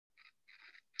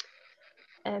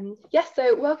Yes,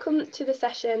 so welcome to the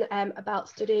session about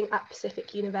studying at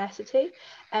Pacific University.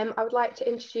 I would like to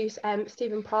introduce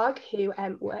Stephen Prague, who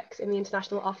works in the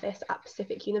international office at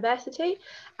Pacific University,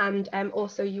 and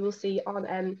also you will see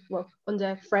on,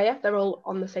 under Freya, they're all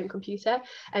on the same computer,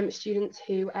 students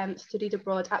who studied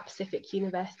abroad at Pacific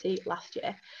University last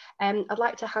year. I'd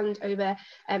like to hand over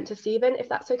to Stephen, if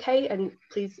that's okay, and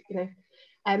please,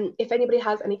 if anybody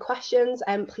has any questions,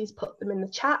 please put them in the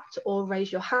chat or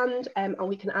raise your hand, and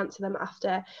we can answer them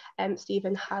after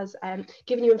Stephen has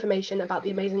given you information about the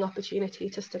amazing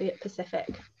opportunity to study at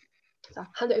Pacific. So I'll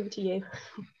hand it over to you.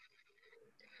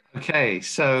 Okay,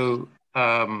 so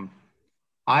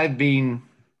I've been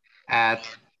at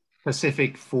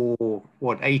Pacific for,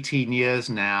 18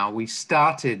 years now. We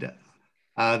started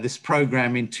this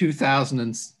program in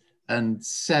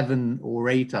 2007 or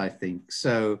 8, I think.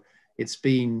 So it's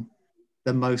been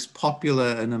the most popular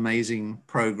and amazing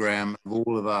program of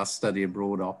all of our study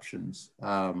abroad options.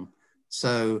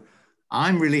 So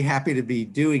I'm really happy to be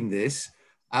doing this.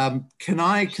 Can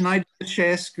I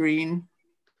share screen?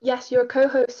 Yes, you're a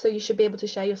co-host, so you should be able to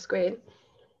share your screen.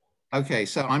 Okay,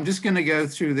 so I'm just going to go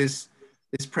through this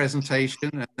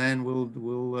presentation, and then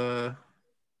we'll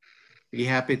be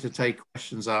happy to take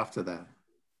questions after that.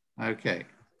 Okay.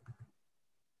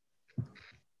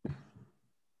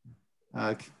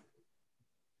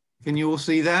 Can you all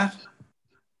see that?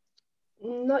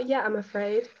 Not yet, I'm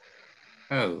afraid.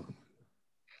 Oh,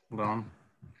 hold on.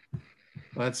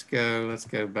 Let's go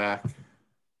back.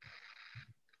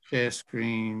 Share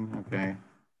screen. Okay.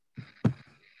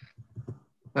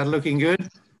 That looking good?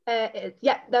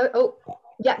 Yeah. There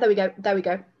we go. There we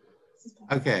go.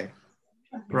 Okay.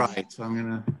 Right. So I'm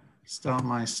going to start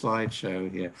my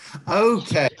slideshow here.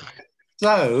 Okay.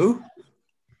 So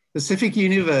Pacific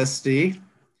University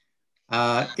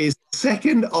is the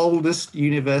second oldest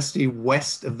university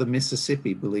west of the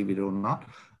Mississippi, believe it or not.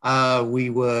 We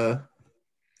were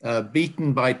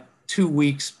beaten by 2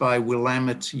 weeks by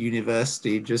Willamette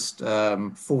University, just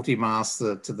 40 miles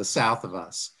to the south of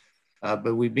us.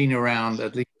 But we've been around,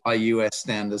 at least by US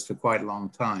standards, for quite a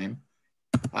long time.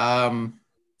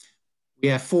 We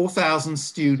have 4,000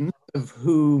 students, of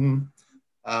whom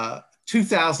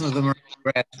 2,000 of them are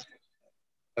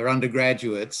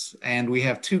undergraduates, and we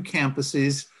have 2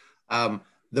 campuses.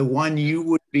 The one you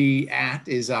would be at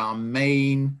is our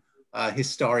main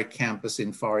historic campus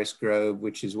in Forest Grove,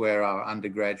 which is where our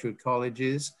undergraduate college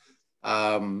is.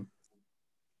 One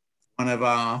of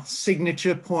our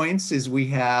signature points is we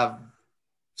have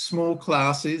small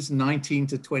classes, 19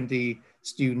 to 20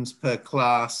 students per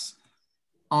class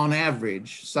on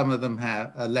average. Some of them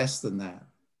have less than that.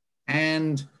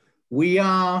 And we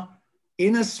are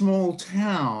in a small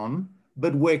town,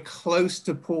 but we're close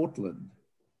to Portland.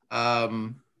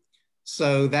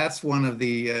 So that's one of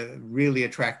the really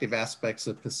attractive aspects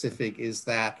of Pacific, is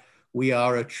that we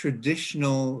are a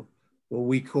traditional, what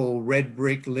we call red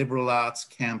brick liberal arts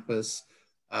campus,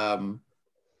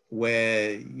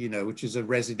 where, which is a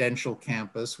residential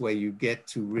campus where you get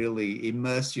to really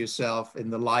immerse yourself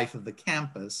in the life of the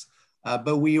campus.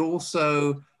 But we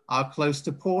also are close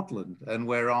to Portland, and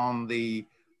we're on the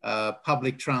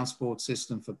public transport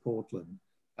system for Portland.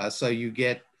 So you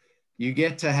get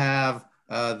to have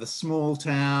the small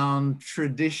town,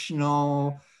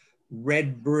 traditional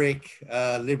red brick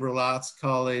liberal arts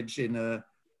college in a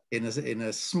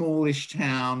smallish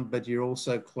town, but you're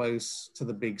also close to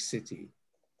the big city.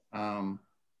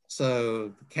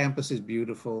 So the campus is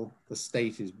beautiful. The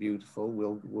state is beautiful.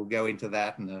 We'll go into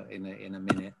that in a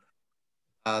minute.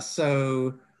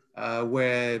 So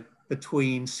we're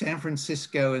between San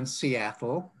Francisco and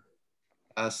Seattle.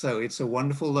 So it's a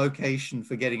wonderful location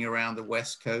for getting around the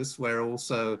West Coast, where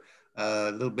also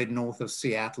a little bit north of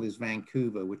Seattle is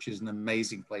Vancouver, which is an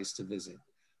amazing place to visit.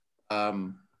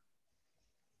 And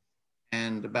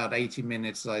about 80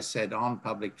 minutes, as I said, on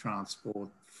public transport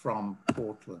from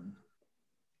Portland.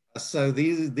 So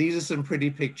these are some pretty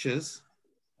pictures.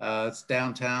 It's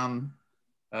downtown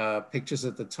pictures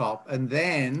at the top. And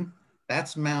then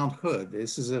that's Mount Hood.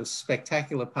 This is a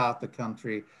spectacular part of the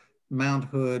country. Mount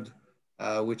Hood,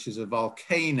 which is a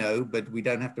volcano, but we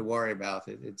don't have to worry about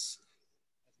it. It's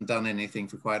done anything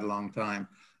for quite a long time.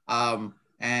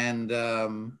 And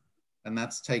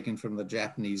that's taken from the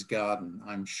Japanese garden,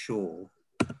 I'm sure.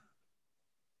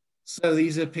 So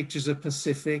these are pictures of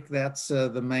Pacific. That's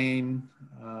the main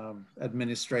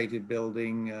administrative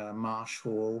building, Marsh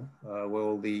Hall, where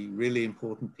all the really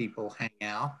important people hang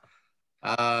out.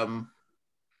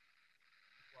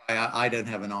 I don't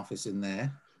have an office in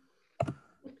there.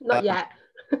 Not yet.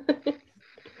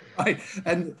 Right,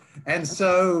 and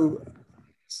so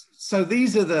So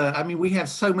these are the, I mean, we have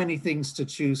so many things to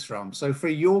choose from. So for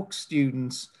York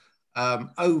students,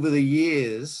 over the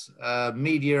years,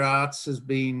 media arts has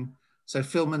been, so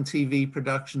film and TV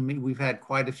production, we've had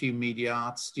quite a few media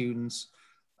arts students.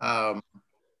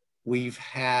 We've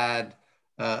had,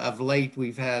 of late,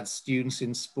 we've had students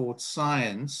in sports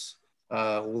science,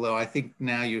 although I think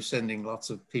now you're sending lots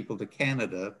of people to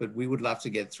Canada, but we would love to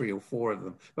get 3 or 4 of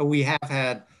them. But we have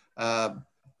had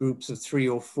groups of 3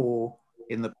 or 4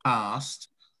 in the past.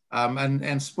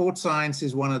 And sports science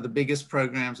is one of the biggest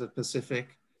programs at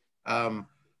Pacific.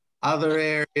 Other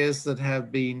areas that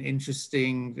have been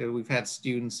interesting, we've had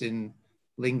students in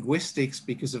linguistics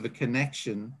because of a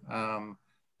connection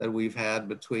that we've had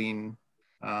between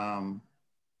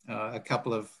a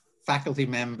couple of faculty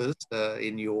members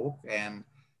in York and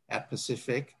at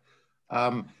Pacific.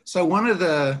 So one of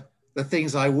the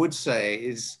things I would say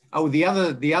is, the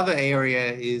other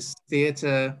area is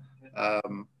theater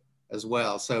as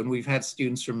well. So we've had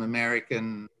students from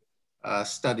American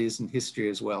studies and history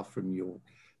as well from York.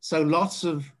 So lots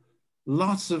of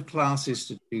classes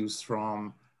to choose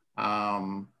from,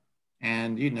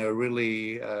 and you know,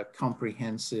 really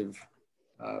comprehensive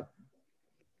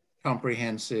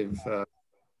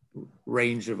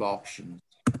range of options.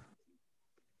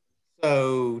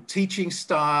 So teaching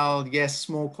style, yes,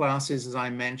 small classes, as I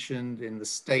mentioned. In the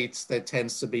States, there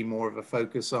tends to be more of a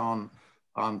focus on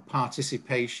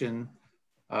participation.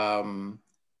 And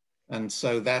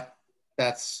so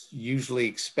that's usually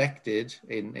expected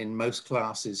in most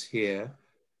classes here.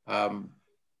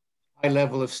 High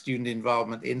level of student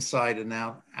involvement inside and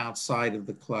outside of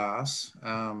the class.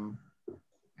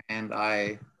 And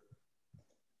I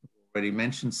already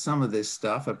mentioned some of this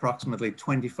stuff. Approximately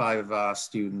 25%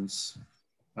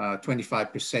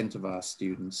 of our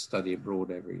students study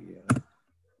abroad every year.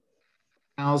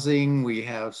 Housing, we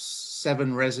have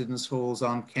 7 residence halls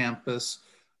on campus.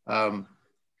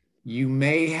 You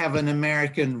may have an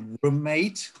American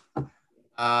roommate.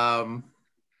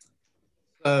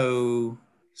 So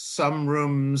some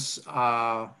rooms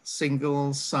are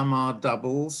singles, some are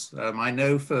doubles. I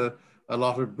know for a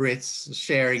lot of Brits,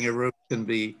 sharing a room can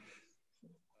be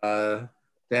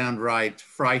downright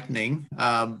frightening.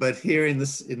 But here in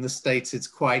the States, it's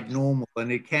quite normal,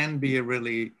 and it can be a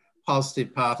really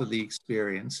positive part of the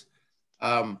experience.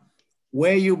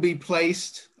 Where you'll be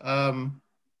placed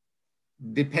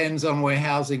depends on where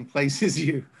housing places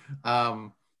you.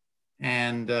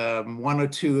 And 1 or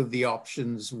 2 of the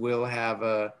options will have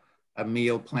a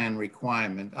meal plan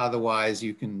requirement. Otherwise,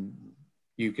 you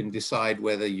can decide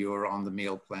whether you're on the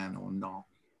meal plan or not.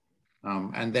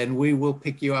 And then we will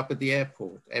pick you up at the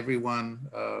airport. Everyone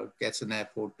gets an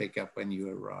airport pickup when you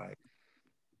arrive.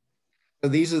 So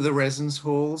these are the residence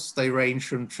halls. They range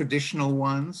from traditional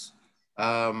ones,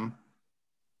 been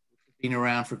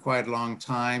around for quite a long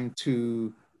time,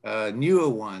 to newer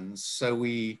ones. So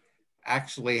we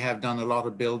actually have done a lot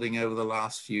of building over the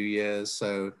last few years.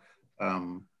 So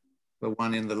the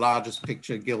one in the largest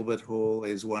picture, Gilbert Hall,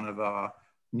 is one of our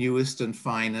newest and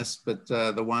finest, but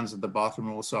the ones at the bottom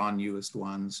are also our newest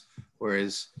ones,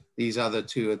 whereas these other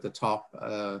 2 at the top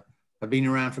have been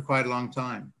around for quite a long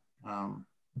time.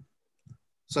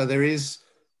 So there is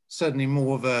certainly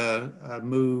more of a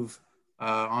move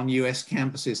on US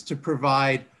campuses to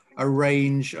provide a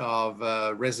range of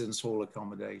residence hall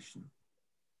accommodation.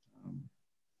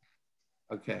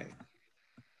 Okay.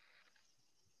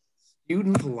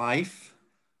 Student life.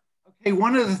 Okay,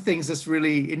 one of the things that's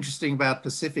really interesting about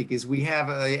Pacific is we have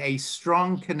a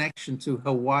strong connection to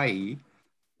Hawaii,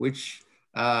 which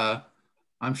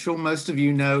I'm sure most of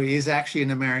you know is actually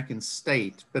an American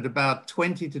state, but about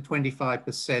 20 to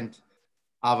 25%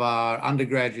 of our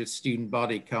undergraduate student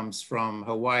body comes from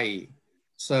Hawaii.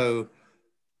 So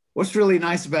what's really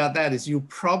nice about that is you'll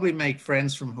probably make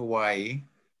friends from Hawaii.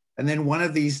 And then one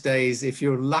of these days, if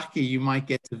you're lucky, you might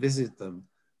get to visit them.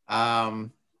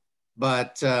 And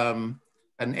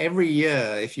every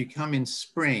year, if you come in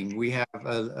spring, we have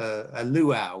a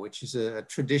luau, which is a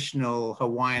traditional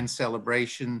Hawaiian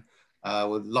celebration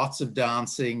with lots of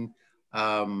dancing.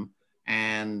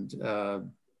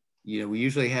 You know, we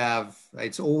usually have,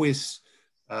 it's always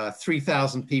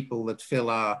 3,000 people that fill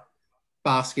our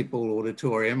basketball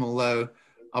auditorium, although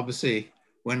obviously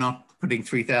we're not putting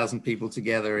 3,000 people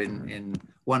together in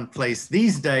one place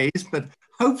these days, but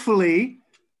hopefully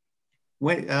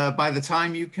by the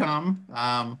time you come,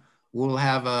 we'll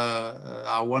have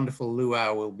our wonderful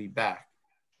luau will be back.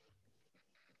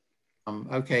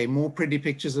 Okay, more pretty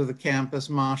pictures of the campus,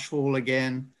 Marsh Hall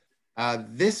again.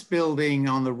 This building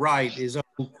on the right is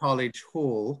Old College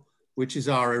Hall, which is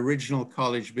our original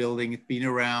college building. It's been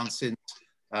around since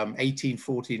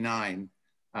 1849.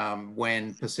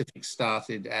 when Pacific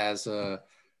started as a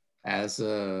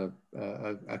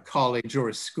college or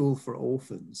a school for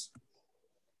orphans.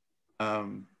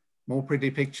 More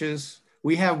pretty pictures.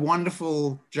 We have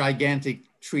wonderful,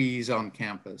 gigantic trees on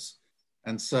campus.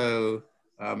 And so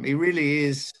it really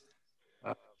is,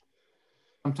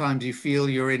 sometimes you feel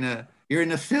you're in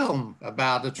a film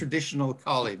about a traditional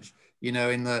college, you know,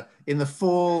 in the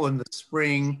fall and the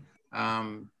spring.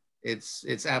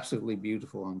 It's absolutely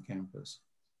beautiful on campus.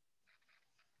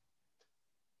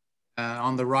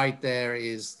 On the right there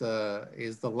is the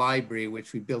library,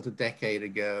 which we built a decade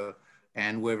ago,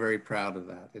 and we're very proud of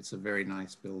that. It's a very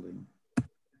nice building.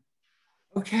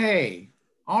 Okay,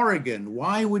 Oregon.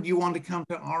 Why would you want to come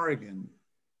to Oregon?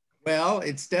 Well,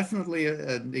 it's definitely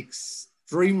an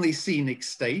extremely scenic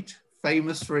state,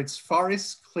 famous for its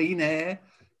forests, clean air,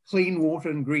 clean water,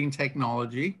 and green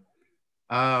technology.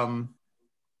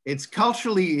 It's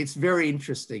culturally, it's very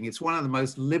interesting. It's one of the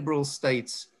most liberal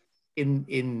states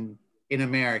in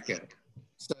America.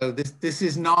 So this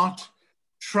is not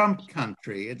Trump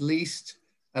country, at least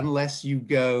unless you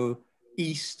go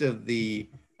east of the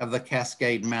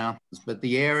Cascade Mountains. But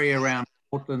the area around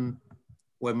Portland,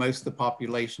 where most of the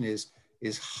population is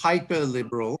hyper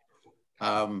liberal,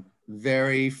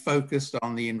 very focused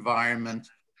on the environment.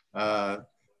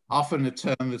 Often a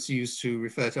term that's used to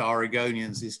refer to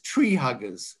Oregonians is tree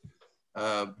huggers,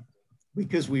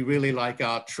 because we really like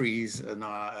our trees and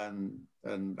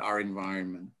our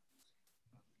environment.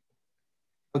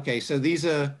 Okay, so these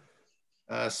are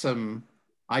some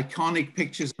iconic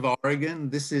pictures of Oregon.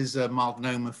 This is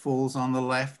Multnomah Falls on the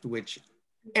left, which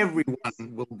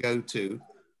everyone will go to.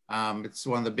 It's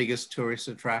one of the biggest tourist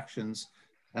attractions.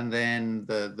 And then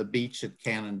the beach at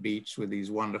Cannon Beach with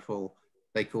these wonderful,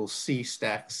 they call sea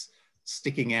stacks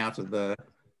sticking out of the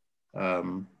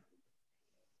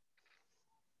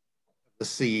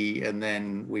sea. And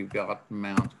then we've got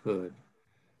Mount Hood.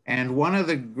 And one of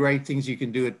the great things you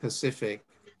can do at Pacific,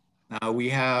 we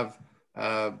have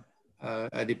a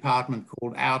department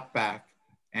called Outback,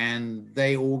 and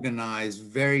they organize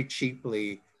very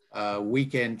cheaply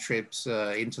weekend trips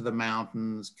into the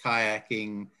mountains,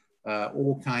 kayaking,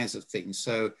 all kinds of things.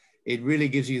 So it really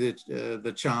gives you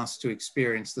the chance to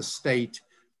experience the state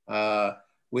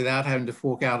without having to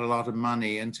fork out a lot of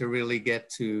money, and to really get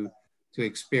to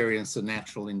experience the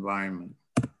natural environment.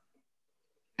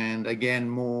 And again,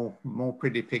 more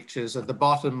pretty pictures. At the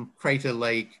bottom, Crater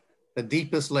Lake, the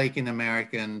deepest lake in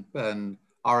America and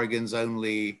Oregon's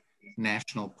only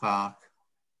national park.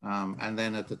 And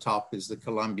then at the top is the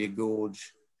Columbia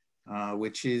Gorge,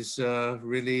 which is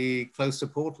really close to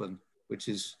Portland, which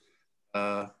is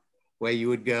where you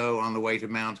would go on the way to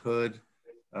Mount Hood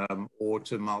or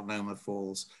to Multnomah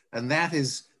Falls. And that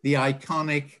is the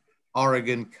iconic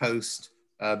Oregon coast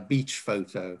beach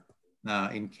photo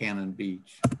in Cannon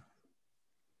Beach.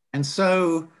 And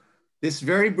so this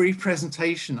very brief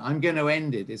presentation, I'm going to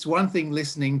end it. It's one thing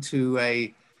listening to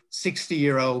a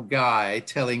 60-year-old guy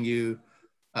telling you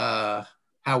how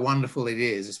wonderful it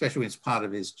is, especially when it's part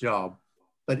of his job.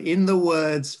 But in the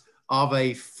words of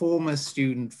a former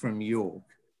student from York,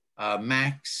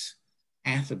 Max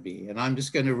Atterby, and I'm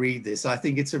just going to read this. I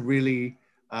think it's a really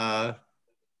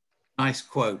nice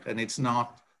quote, and it's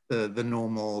not the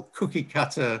normal cookie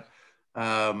cutter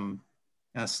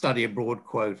study abroad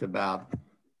quote about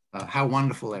how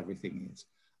wonderful everything is.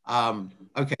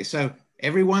 Okay, so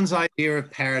everyone's idea of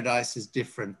paradise is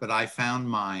different, but I found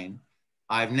mine.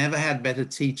 I've never had better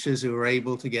teachers who are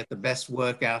able to get the best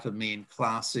work out of me in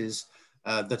classes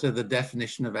that are the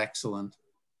definition of excellent.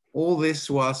 All this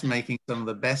whilst making some of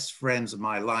the best friends of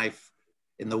my life.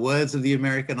 In the words of the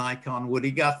American icon,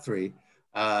 Woody Guthrie,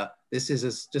 this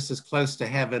is just as close to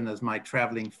heaven as my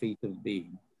traveling feet have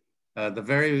been. The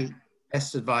very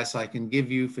best advice I can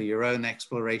give you for your own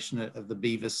exploration of the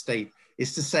Beaver State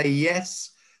is to say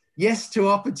yes, yes to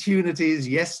opportunities,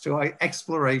 yes to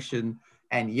exploration,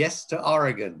 and yes to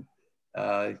Oregon.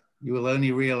 You will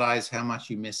only realize how much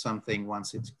you miss something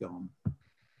once it's gone.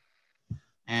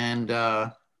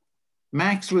 And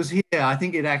Max was here. I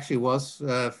think it actually was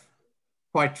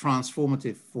quite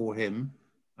transformative for him.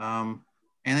 And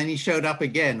then he showed up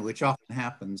again, which often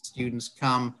happens. Students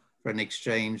come for an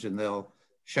exchange and they'll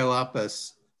show up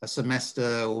as a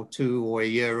semester or two or a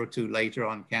year or two later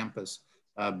on campus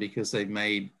because they've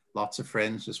made lots of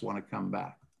friends, just want to come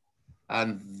back.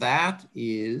 And that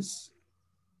is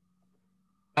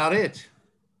about it.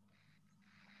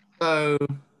 So,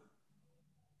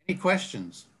 any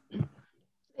questions?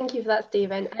 Thank you for that,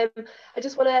 Stephen. I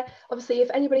just want to, obviously,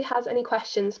 if anybody has any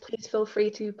questions, please feel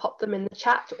free to pop them in the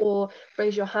chat or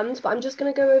raise your hand. But I'm just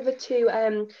going to go over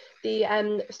to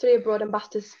the Study Abroad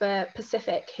Ambassadors for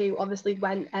Pacific, who obviously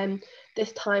went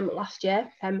this time last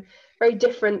year. Very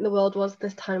different the world was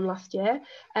this time last year.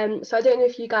 So I don't know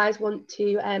if you guys want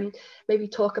to maybe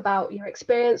talk about your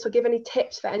experience or give any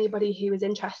tips for anybody who is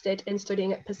interested in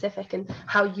studying at Pacific and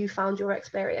how you found your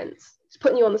experience. Just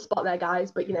putting you on the spot there,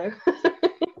 guys, but you know.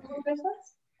 Go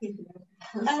first?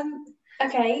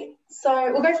 Okay,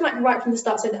 so we'll go from like right from the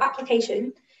start. So the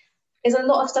application is a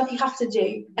lot of stuff you have to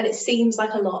do, and it seems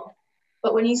like a lot,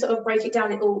 but when you sort of break it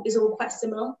down, it all is all quite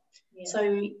similar. Yeah.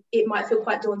 So it might feel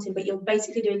quite daunting, but you're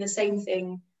basically doing the same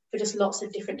thing for just lots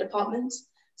of different departments.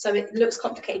 So it looks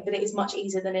complicated, but it is much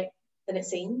easier than it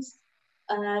seems.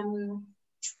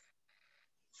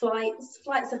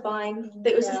 Flights are fine.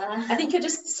 I think you're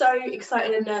just so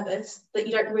excited and nervous that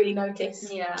you don't really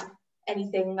notice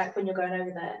anything like when you're going over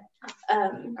there.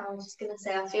 I was just gonna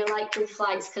say, I feel like with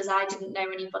flights, because I didn't know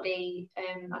anybody, I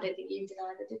don't think you did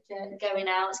either, did you, going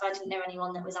out, so I didn't know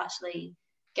anyone that was actually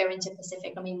going to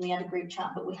Pacific. I mean, we had a group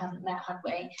chat, but we haven't met, had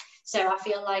we? So I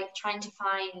feel like trying to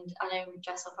find, I know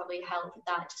Jess will probably help with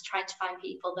that, just trying to find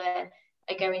people that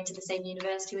are going to the same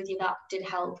university with you. That did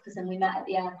help, because then we met at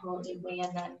the airport, didn't we?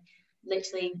 And then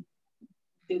literally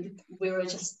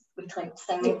we clicked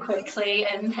so quickly,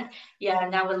 and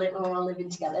now we're all living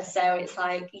together. So it's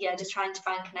like, just trying to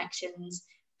find connections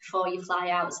before you fly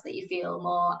out so that you feel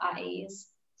more at ease.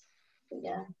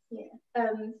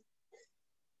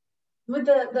 With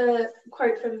the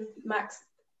quote from Max,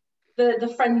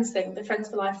 the friends thing, the friends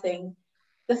for life thing,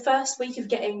 the first week of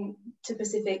getting to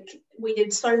Pacific, we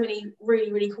did so many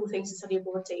really, really cool things to study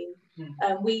abroad team.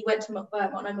 We went to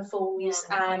Multnomah Falls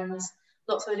and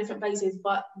lots of different places,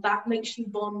 but that makes you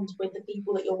bond with the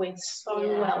people that you're with so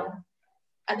well.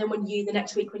 And then the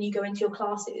next week when you go into your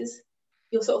classes,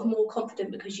 you're sort of more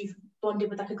confident because you've bonded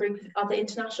with like a group of other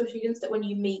international students, that when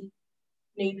you meet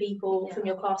new people from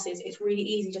your classes, it's really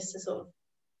easy just to sort of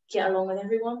get along with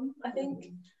everyone, I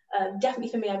think.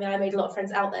 Definitely for me, I mean, I made a lot of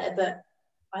friends out there, but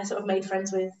I sort of made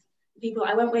friends with the people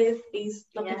I went with, these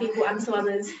lovely people and some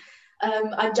others.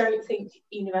 I don't think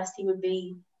university would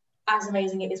be as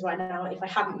amazing it is right now if I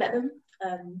hadn't met them.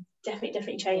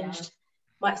 Definitely changed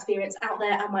my experience out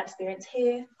there and my experience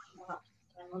here.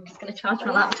 I'm just going to charge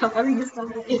my laptop. I think it's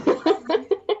done.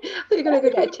 You're going to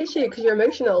go get a tissue because you're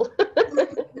emotional.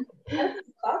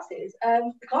 Classes.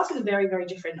 The classes are very, very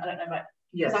different. I don't know about,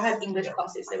 because I had English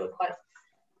classes, they were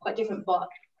quite different, but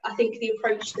I think the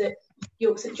approach that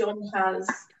York St John has,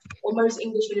 or most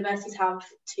English universities have,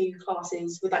 to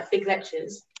classes with like big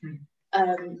lectures,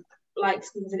 like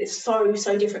it's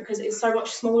so different because it's so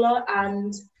much smaller,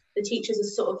 and the teachers are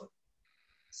sort of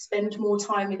spend more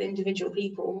time with individual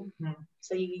people,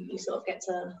 so you sort of get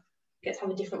to have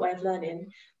a different way of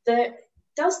learning. There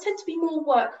does tend to be more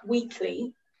work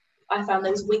weekly. I found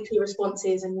those weekly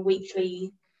responses and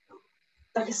weekly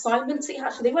like assignments that you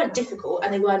had to, they weren't difficult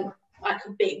and they weren't like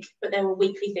big, but they were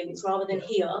weekly things, rather than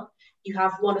here you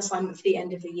have one assignment for the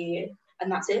end of the year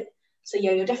and that's it. So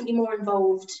you're definitely more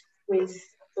involved with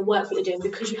the work that you're doing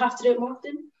because you have to do it more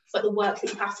often, but the work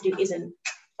that you have to do isn't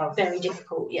very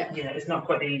difficult. It's not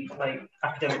quite the like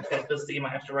academic papers that you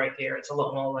might have to write here. It's a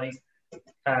lot more like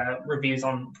reviews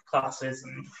on classes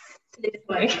and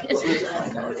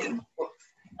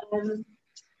I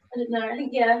don't know. I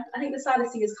think the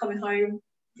saddest thing is coming home.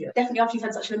 Definitely after you've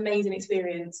had such an amazing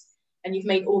experience and you've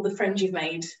made all the friends you've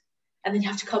made, and then you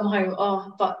have to come home.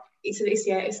 But it's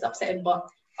upsetting. But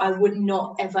I would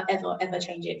not ever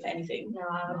change it for anything. No,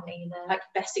 I wouldn't either. Like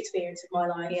best experience of my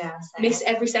life. Yeah. Same. Miss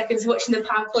every second watching the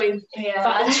PowerPoint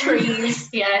about the trees.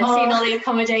 Seeing all the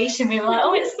accommodation. We were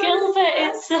like, it's Gilbert.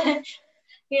 It's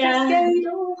Cascade.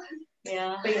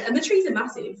 But and the trees are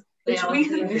massive. They are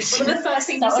huge. One of the first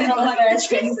things that I said, was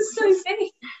the trees are so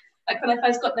big. Like when I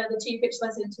first got there, the two pictures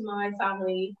I sent to my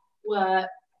family were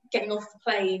getting off the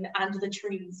plane and the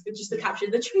trees, with just the caption,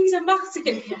 the trees are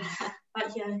massive.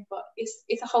 But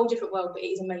it's a whole different world, but it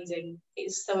is amazing. It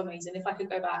is so amazing. If I could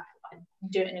go back, I'd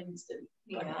do it in an instant.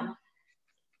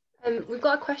 We've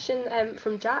got a question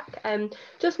from Jack.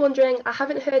 Just wondering, I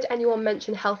haven't heard anyone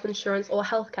mention health insurance or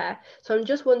healthcare, so I'm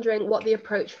just wondering what the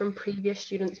approach from previous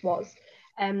students was.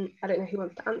 I don't know who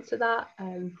wants to answer that.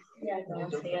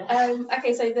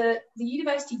 Okay, so the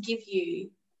university give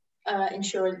you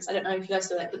insurance. I don't know if you guys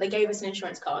saw that, but they gave us an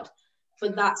insurance card for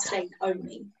that state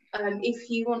only. If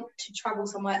you want to travel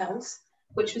somewhere else,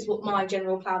 which was what my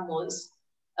general plan was,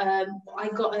 I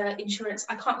got an insurance.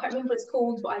 I can't quite remember what it's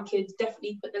called, but I could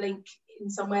definitely put the link in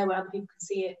somewhere where other people can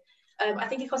see it. I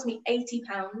think it cost me £80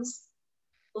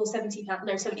 or £70,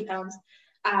 no, £70,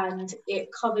 and it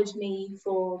covered me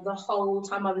for the whole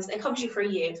time I was. It covers you for a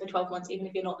year, for 12 months, even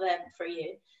if you're not there for a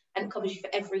year, and it covers you for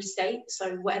every state.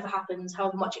 So whatever happens,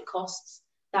 however much it costs,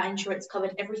 that insurance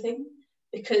covered everything,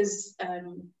 because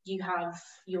you have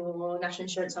your national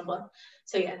insurance number.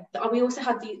 So yeah, we also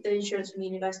had the insurance from the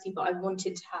university, but I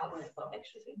wanted to have an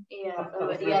extra thing. Yeah,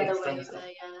 Really the other way, expensive.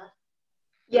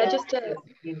 Yeah, just to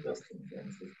University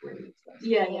insurance is really expensive.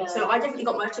 Yeah. So I definitely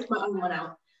took my own one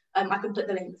out. I can put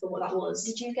the link for what that was.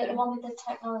 Did you get the one with the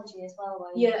technology as well?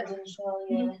 Where Yeah. You could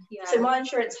insure, yeah. So my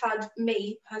insurance had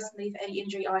me personally for any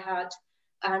injury I had,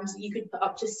 and you could put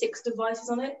up to 6 devices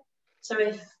on it. So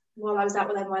if while I was out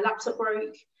with them, my laptop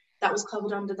broke, that was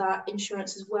covered under that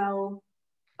insurance as well.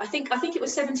 I think it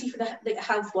was 70 for the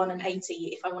health one and 80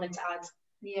 if I wanted to add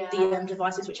the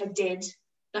devices, which I did.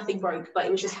 Nothing broke, but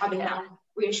it was just having that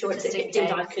reassurance that if it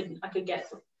did, I could get.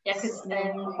 Yeah, because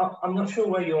I'm not sure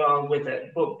where you are with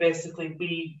it, but basically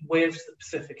we waived the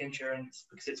Pacific insurance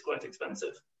because it's quite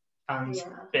expensive, and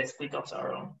basically got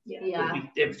our own.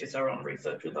 It was just our own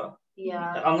research with that.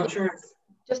 I'm not sure.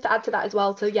 Just to add to that as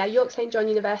well, so yeah, York St John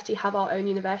University have our own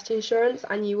university insurance,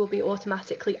 and you will be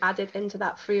automatically added into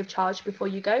that free of charge before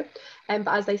you go. But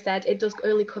as they said, it does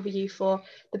only cover you for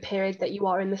the period that you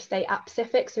are in the state at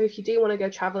Pacific. So if you do want to go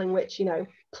travelling, which,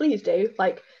 please do,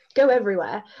 go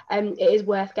everywhere, it is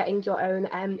worth getting your own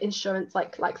insurance,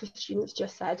 like the students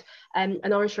just said. And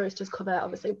our insurance does cover,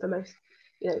 obviously, for most,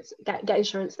 get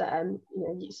insurance that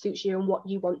suits you and what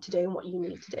you want to do and what you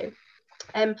need to do.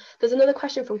 There's another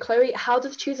question from Chloe. How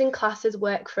does choosing classes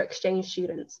work for exchange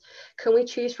students? Can we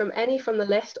choose from any from the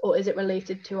list, or is it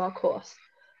related to our course?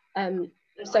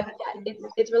 So yeah,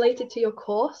 it's related to your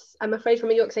course. I'm afraid from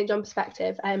a York St John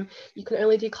perspective, you can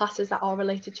only do classes that are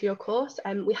related to your course.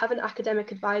 We have an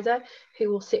academic advisor who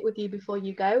will sit with you before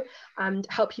you go and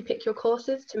help you pick your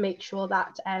courses to make sure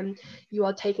that you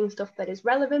are taking stuff that is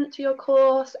relevant to your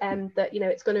course and that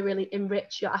it's going to really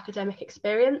enrich your academic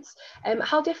experience.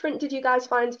 How different did you guys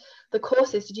find the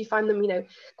courses? Did you find them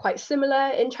quite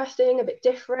similar, interesting, a bit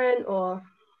different, or?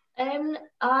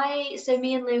 So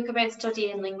me and Luke are both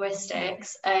studying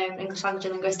linguistics, English language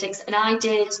and linguistics, and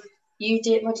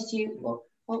what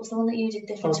was the one that you did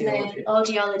differently?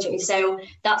 Audiology. So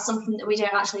that's something that we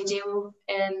don't actually do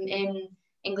in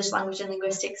English language and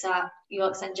linguistics at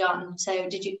York St John. So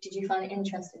did you find it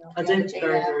interesting? I did.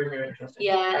 Very, very interesting.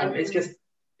 Yeah. It's just,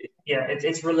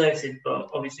 it's related, but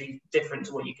obviously different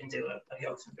to what you can do at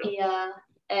York St John. Yeah.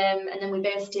 And then we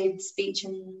both did speech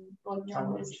and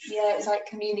it was like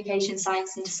communication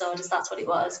science and disorders, that's what it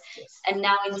was. Yes. And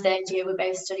now in third year we're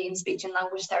both studying speech and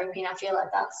language therapy, and I feel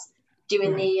like that's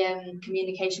doing the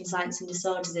communication science and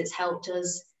disorders, it's helped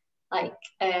us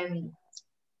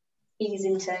ease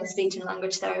into speech and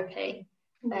language therapy.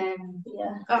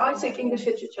 I took English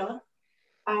literature,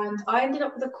 and I ended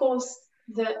up with a course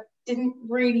that didn't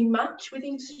really match with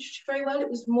English literature very well. It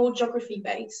was more geography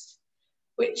based,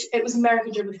 which it was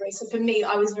American geography. So for me,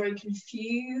 I was very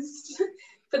confused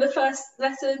for the first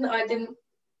lesson. I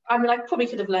probably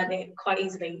could have learned it quite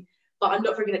easily, but I'm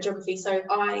not very good at geography. So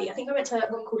I think I went to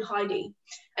one called Heidi,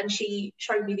 and she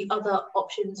showed me the other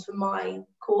options for my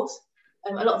course.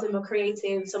 A lot of them are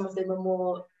creative, some of them are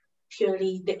more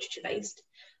purely literature based.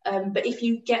 But if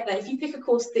you pick a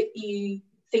course that you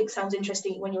think sounds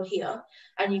interesting when you're here,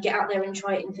 and you get out there and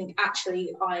try it and think,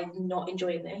 actually, I'm not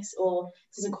enjoying this, or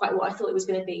this isn't quite what I thought it was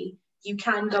going to be, you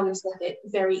can go and step it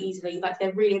very easily.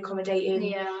 They're really accommodating.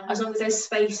 Yeah. As long as there's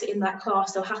space in that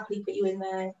class, they'll happily put you in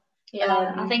there.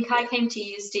 Yeah, I think I came to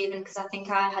you, Stephen, because I think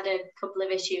I had a couple of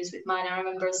issues with mine. I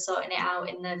remember us sorting it out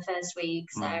in the first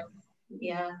week. So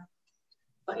yeah.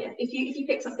 But yeah, if you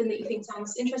pick something that you think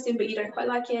sounds interesting but you don't quite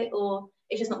like it, or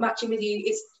it's just not matching with you,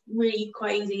 it's really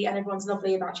quite easy, and everyone's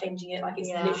lovely about changing it. It's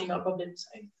literally not a problem. So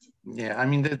yeah, I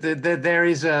mean, there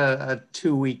is a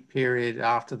 2-week period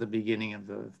after the beginning of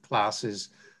the classes.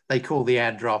 They call the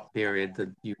add drop period, that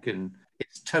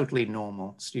it's totally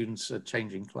normal. Students are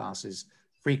changing classes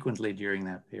frequently during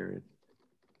that period.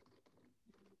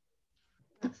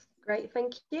 Great,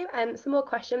 thank you. Some more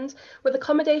questions. With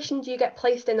accommodation, do you get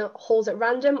placed in halls at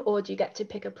random, or do you get to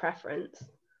pick a preference?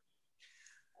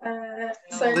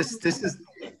 So this is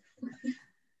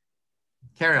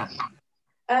carry on.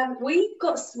 We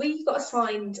got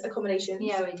assigned accommodation.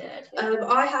 Yeah, we did.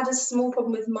 I had a small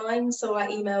problem with mine, so I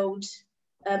emailed.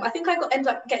 I think I ended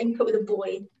up getting put with a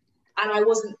boy, and I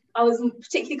wasn't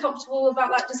particularly comfortable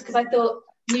about that, just because I thought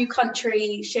new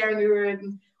country, sharing a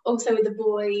room, also with a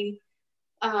boy.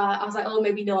 I was like, oh,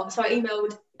 maybe not. So I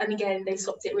emailed, and again, they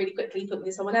swapped it really quickly, put me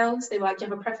with someone else. They were like, do you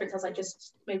have a preference? I was like,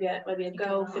 just maybe a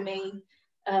girl for me.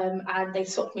 And they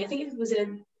swapped me. I think it was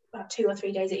in about 2 or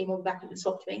 3 days that Emma will be back and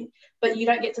swap me. But you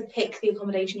don't get to pick the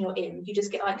accommodation you're in. You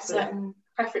just get like certain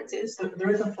preferences. There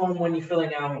is a form when you're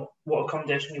filling out what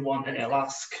accommodation you want, and it'll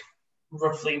ask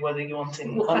roughly whether you want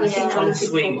in en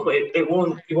suite, but you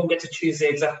won't get to choose the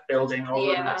exact building or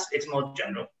it's more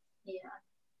general.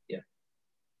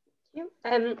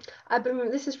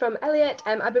 This is from Elliot.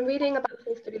 I've been reading about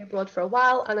full study abroad for a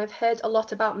while, and I've heard a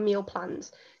lot about meal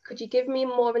plans. Could you give me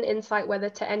more of an insight whether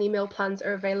to any meal plans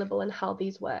are available and how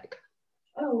these work?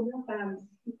 Oh, meal plans.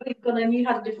 But then you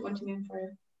had a different one to me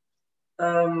for.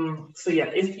 So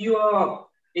yeah,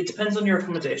 it depends on your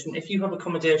accommodation. If you have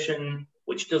accommodation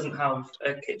which doesn't have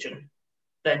a kitchen,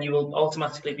 then you will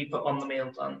automatically be put on the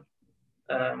meal plan.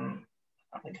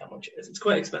 I think how much it is. It's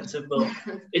quite expensive, but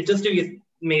it does do your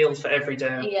meals for every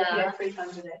day. Yeah, 3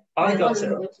 times a day. I got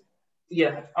it.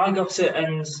 Yeah, I got it,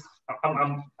 and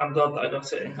I'm glad that I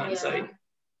got it in hindsight.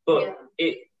 But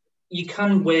you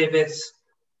can waive it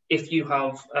if you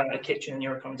have a kitchen in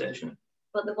your accommodation.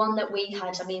 But the one that we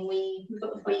had, I mean, we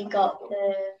got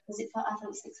the, was it for, I thought it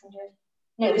was 600.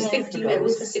 No, it was 50. It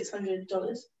was for $600.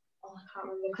 Oh, I can't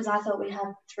remember, because I thought we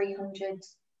had 300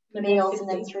 meals and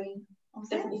then 3.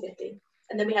 Definitely 50.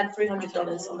 And then we had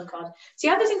 $300 on the card. So you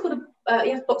have this thing called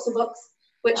you have Box of Box,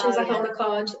 which is like on the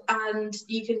card, and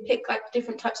you can pick like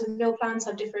different types of meal plans,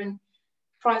 have different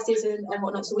prices and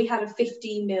whatnot. So we had a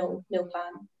 50 meal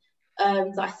plan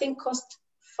that I think cost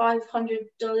 $500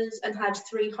 and had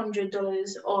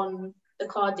 $300 on the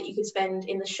card that you could spend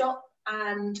in the shop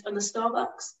and on the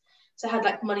Starbucks. So it had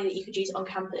like money that you could use on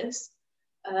campus.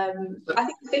 I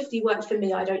think 50 worked for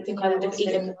me. I don't think I would have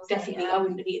eaten, I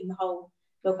wouldn't have eaten the whole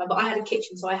meal plan, but I had a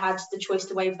kitchen, so I had the choice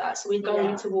to waive that. So we'd go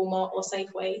into Walmart or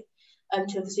Safeway,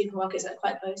 to the supermarkets that are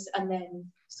quite close, and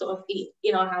then sort of eat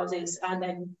in our houses and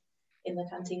then in the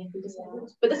canteen if we decided.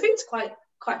 But the food's quite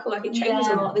cool. Like it changes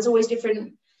a lot. There's always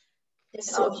different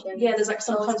sort of, there's like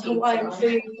sometimes Hawaiian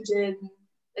food, and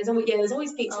there's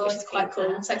always pizza, which is quite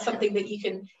cool. It's like something that you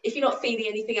can, if you're not feeling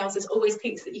anything else, there's always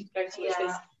pizza that you can go to, which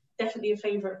is definitely a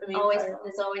favourite for me.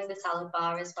 There's always the salad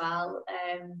bar as well.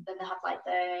 Then they have like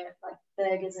the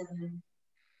burgers and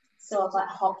sort of like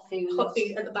hot food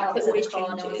at the back that always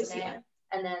changes.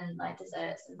 And then like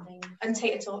desserts and things. And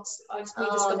tater tots. I just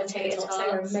discovered tater tots.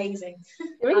 They're amazing.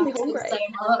 You're making me hungry. So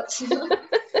much.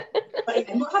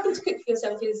 But not having to cook for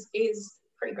yourself is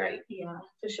pretty great. Yeah,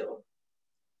 for sure.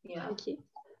 Yeah. Thank you.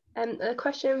 A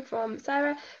question from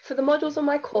Sarah. For the modules on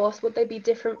my course, would they be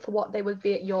different for what they would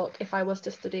be at York if I was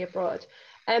to study abroad?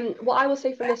 What I will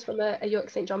say from this, from a York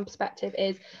St John perspective,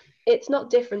 is it's not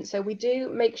different. So we do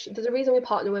make sure, there's a reason we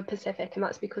partner with Pacific, and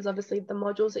that's because obviously the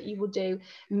modules that you will do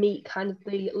meet kind of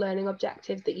the learning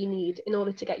objectives that you need in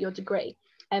order to get your degree.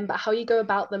 But how you go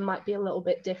about them might be a little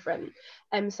bit different.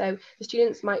 So the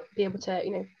students might be able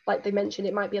to, like they mentioned,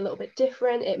 it might be a little bit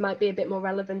different. It might be a bit more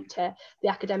relevant to the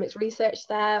academics research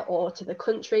there or to the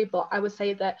country, but I would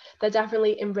say that they're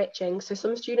definitely enriching. So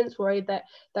some students worry that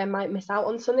they might miss out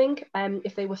on something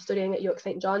if they were studying at York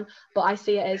St John, but I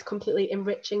see it as completely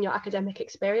enriching your academic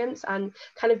experience and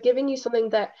kind of giving you something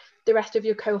that the rest of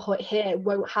your cohort here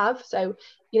won't have. So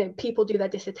people do their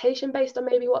dissertation based on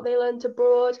maybe what they learned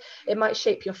abroad. It might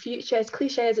shape your future. As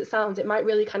cliche as it sounds, it might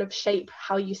really kind of shape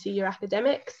how you see your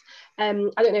academics. I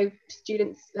don't know,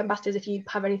 students, ambassadors, if you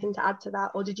have anything to add to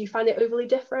that, or did you find it overly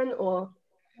different, or?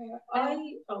 You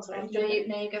go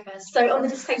first. So on the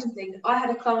dissertation thing, I had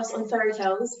a class on fairy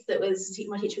tales that was,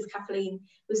 my teacher was Kathleen.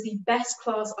 It was the best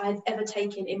class I've ever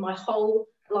taken in my whole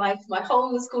life, my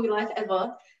whole school life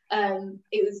ever.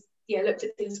 It was, looked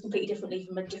at things completely differently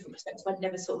from a different perspective. I'd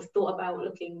never sort of thought about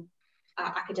looking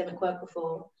at academic work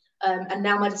before. And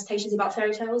now my dissertation is about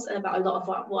fairy tales and about a lot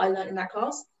of what I learned in that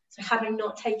class. So having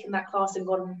not taken that class and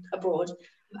gone abroad, I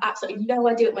have absolutely no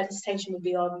idea what my dissertation would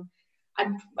be on.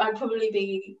 I'd probably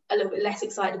be a little bit less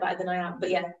excited about it than I am. But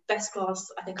yeah, best class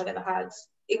I think I've ever had.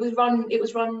 It was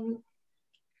run,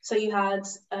 so you had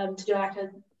to do like a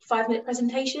 5-minute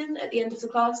presentation at the end of the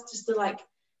class just to like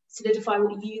solidify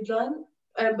what you'd learned.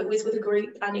 But it was with a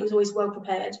group and it was always well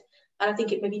prepared. And I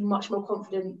think it made me much more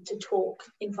confident to talk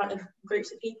in front of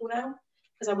groups of people now,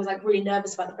 because I was like really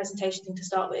nervous about the presentation thing to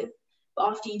start with. But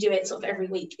after you do it sort of every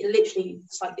week, it literally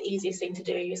is like the easiest thing to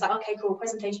do. It's like, okay, cool,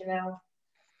 presentation now.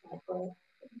 I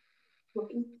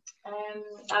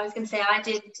was going to say I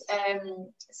did,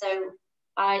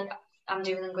 I'm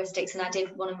doing linguistics, and I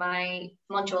did one of my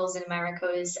modules in America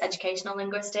is educational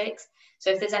linguistics. So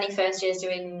if there's any first years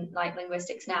doing like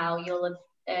linguistics now, you'll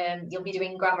be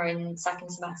doing grammar in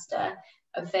second semester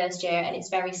of first year, and it's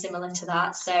very similar to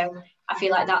that. So I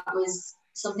feel like that was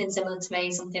something similar to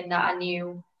me, something that I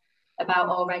knew about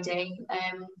already.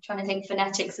 Trying to think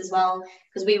phonetics as well,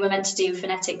 because we were meant to do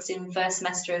phonetics in first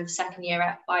semester of second year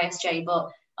at YSJ, but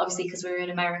obviously because we were in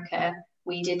America,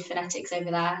 we did phonetics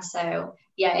over there. So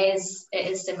yeah, it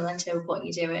is similar to what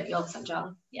you do at York St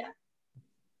John. Yeah.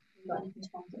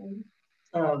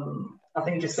 I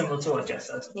think just similar to what Jess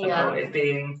said about it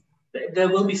being, there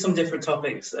will be some different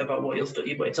topics about what you'll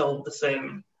study, but it's all the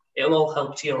same. It'll all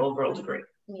help to your overall degree.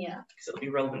 Yeah. Because it'll be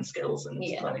relevant skills and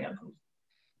learning outcomes.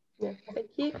 Yeah, thank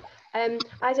you.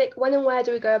 Isaac, when and where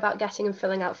do we go about getting and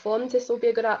filling out forms? This will be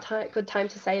a good time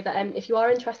to say that if you are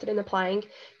interested in applying,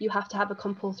 you have to have a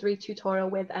compulsory tutorial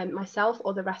with myself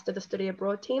or the rest of the study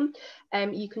abroad team.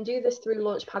 You can do this through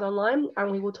Launchpad Online,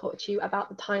 and we will talk to you about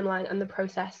the timeline and the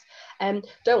process.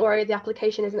 Don't worry, the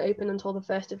application isn't open until the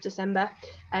 1st of December,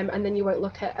 and then you won't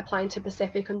look at applying to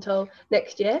Pacific until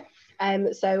next year.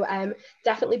 So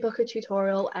definitely book a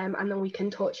tutorial, and then we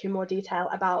can talk to you in more detail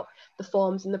about the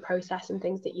forms and the process and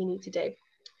things that you need to do.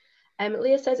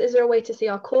 Leah says, is there a way to see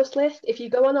our course list? If you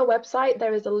go on our website,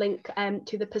 there is a link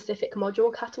to the Pacific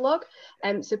module catalogue,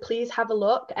 so please have a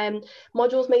look.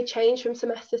 Modules may change from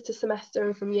semester to semester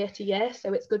and from year to year,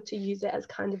 so it's good to use it as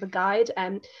kind of a guide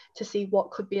to see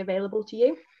what could be available to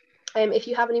you. If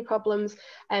you have any problems,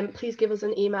 please give us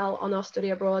an email on our Study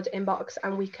Abroad inbox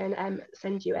and we can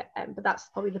send you it. But that's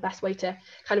probably the best way to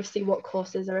kind of see what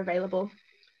courses are available.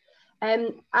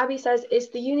 Abby says, is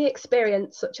the uni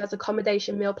experience, such as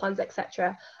accommodation, meal plans,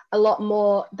 etc., a lot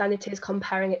more than it is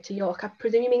comparing it to York? I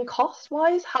presume you mean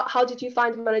cost-wise? How did you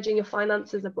find managing your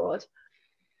finances abroad?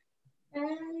 I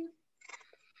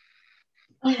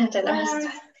don't know. I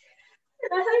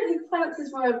don't think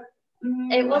finances were...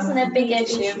 It wasn't a big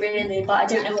issue really, but I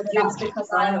don't know whether that's because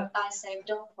I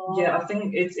saved up or... Yeah, I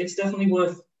think it's definitely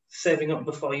worth saving up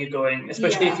before you're going,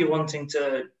 especially if you're wanting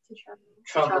to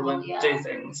travel and do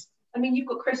things. I mean, you've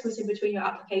got Christmas in between your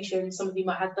application, some of you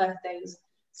might have birthdays,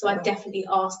 so I'd definitely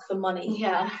ask for money.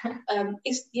 Yeah.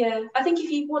 I think if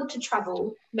you want to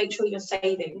travel, make sure you're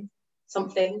saving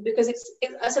something, because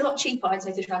it's a lot cheaper, I'd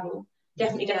say, to travel.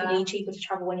 Definitely cheaper to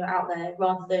travel when you're out there,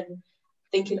 rather than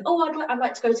thinking, oh, I'd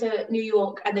like to go to New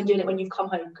York and then doing it when you've come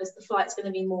home, because the flight's going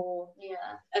to be more,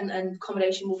 and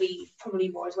accommodation will be probably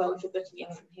more as well if you're booking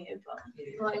it from here.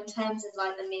 But in terms of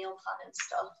like the meal plan and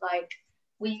stuff, like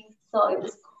we thought it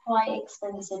was quite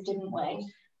expensive, didn't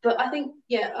we? But I think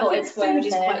food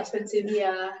is quite expensive.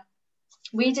 Yeah,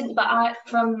 we didn't. But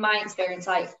from my experience,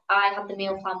 like I had the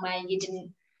meal plan where you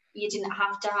didn't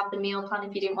have to have the meal plan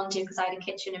if you didn't want to, because I had a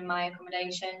kitchen in my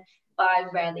accommodation. But I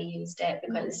rarely used it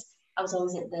because I was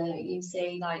always at the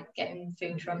UC, like getting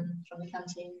food from the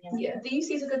canteen. Yeah, the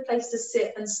UC is a good place to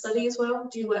sit and study as well.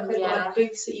 Do you work with like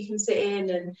booths that you can sit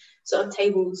in and sort of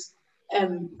tables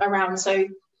around? So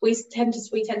we tend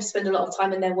to spend a lot of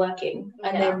time in there working,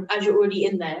 and then as you're already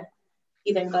in there,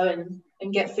 you then go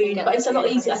and get food. But it's a lot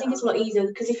easier. I think it's a lot easier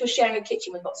because if you're sharing a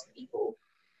kitchen with lots of people,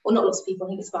 or not lots of people, I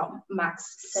think it's about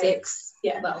max six.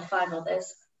 Yeah, well, 5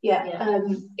 others. I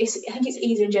think it's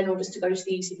easier in general just to go to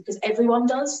the UC because everyone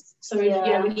does. So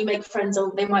when you make friends,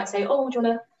 they might say, oh, do you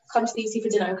want to come to the UC for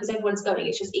dinner? Because everyone's going.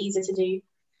 It's just easier to do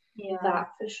that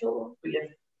for sure. But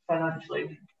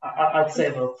financially, I'd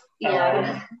save up.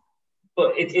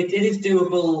 But it is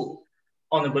doable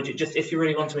on a budget. Just if you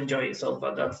really want to enjoy yourself,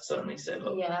 I'd certainly save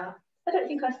up. Yeah, I don't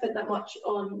think I spent that much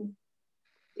on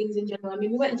things in general. I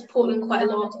mean, we went into Portland quite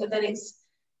a lot, but then it's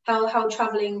how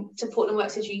traveling to Portland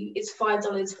works is it's $5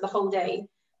 for the whole day,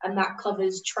 and that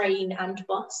covers train and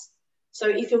bus. So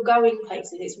if you're going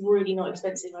places, it's really not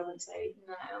expensive, I would say.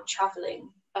 No. Traveling.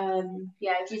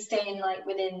 If you're staying like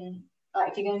within,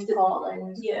 like if you're going to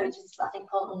Portland, which is, I think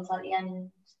Portland's like the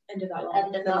end of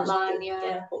that line.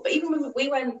 But even when we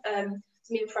went,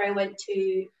 me and Freya went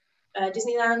to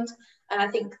Disneyland, and I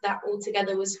think that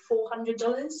altogether was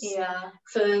 $400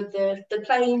 for the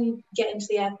plane, getting to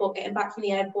the airport, getting back from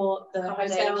the airport, the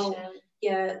hotel,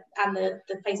 and the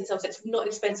place itself. So it's not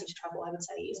expensive to travel, I would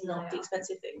say. It's not the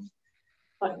expensive thing.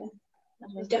 But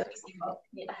definitely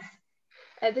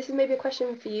this is maybe a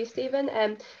question for you, Stephen.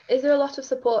 Is there a lot of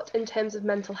support in terms of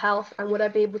mental health, and would I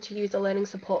be able to use a learning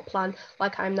support plan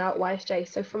like I'm now at YSJ?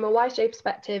 So from a YSJ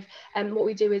perspective, what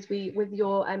we do is with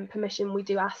your permission, we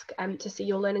do ask to see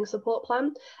your learning support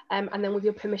plan, and then with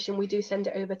your permission, we do send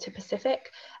it over to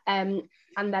Pacific, and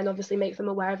then obviously make them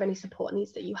aware of any support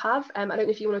needs that you have. I don't know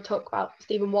if you want to talk about,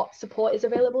 Stephen, what support is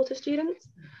available to students?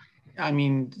 I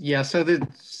mean, so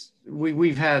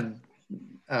we've had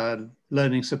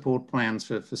learning support plans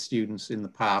for students in the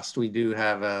past. We do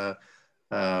have a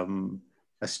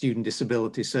student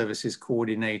disability services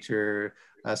coordinator.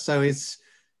 So it's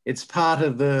part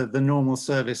of the normal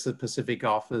service that Pacific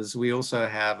offers. We also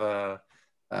have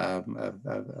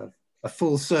a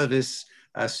full service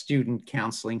student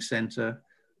counseling center.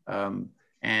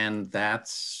 And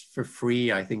that's for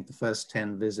free, I think, the first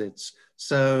 10 visits.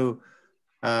 So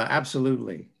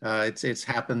absolutely, it's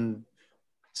happened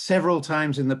several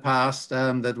times in the past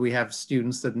that we have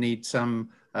students that need some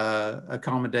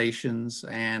accommodations,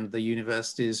 and the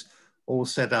university's all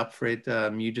set up for it.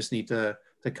 You just need to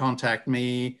contact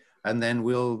me, and then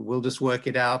we'll just work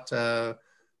it out.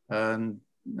 And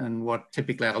what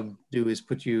typically I'll do is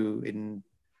put you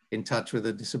in touch with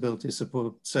a disability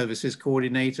support services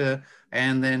coordinator,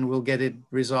 and then we'll get it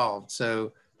resolved.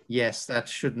 So yes, that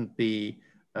shouldn't be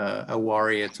a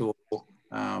worry at all.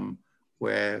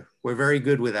 We're very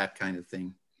good with that kind of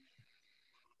thing.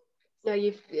 No,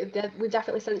 we've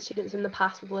definitely sent students in the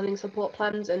past with learning support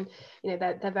plans, and you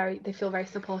know they feel very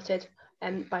supported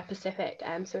by Pacific.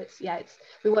 So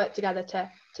we work together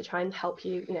to try and help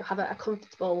you, have a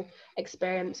comfortable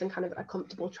experience and kind of a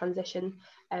comfortable transition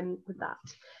with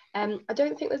that. I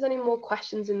don't think there's any more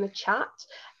questions in the chat.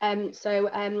 So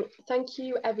thank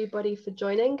you everybody for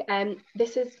joining.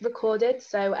 This is recorded,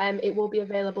 so it will be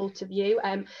available to view.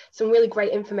 Some really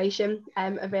great information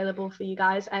available for you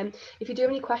guys. If you do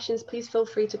have any questions, please feel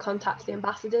free to contact the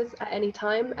ambassadors at any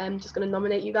time. I'm just going to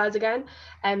nominate you guys again.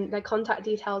 Their contact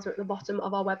details are at the bottom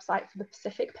of our website for the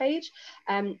Pacific page.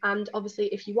 And obviously,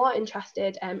 if you are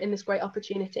interested in this great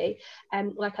opportunity,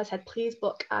 like I said, please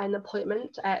book an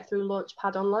appointment through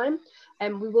Launchpad Online.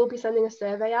 We will be sending a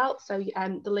survey out, so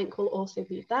the link will also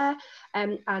be there,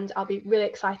 and I'll be really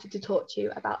excited to talk to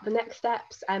you about the next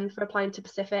steps for applying to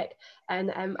Pacific,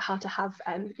 and how to have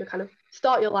your kind of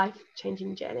start your life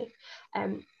changing journey.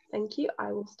 Thank you.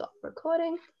 I will stop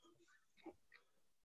recording.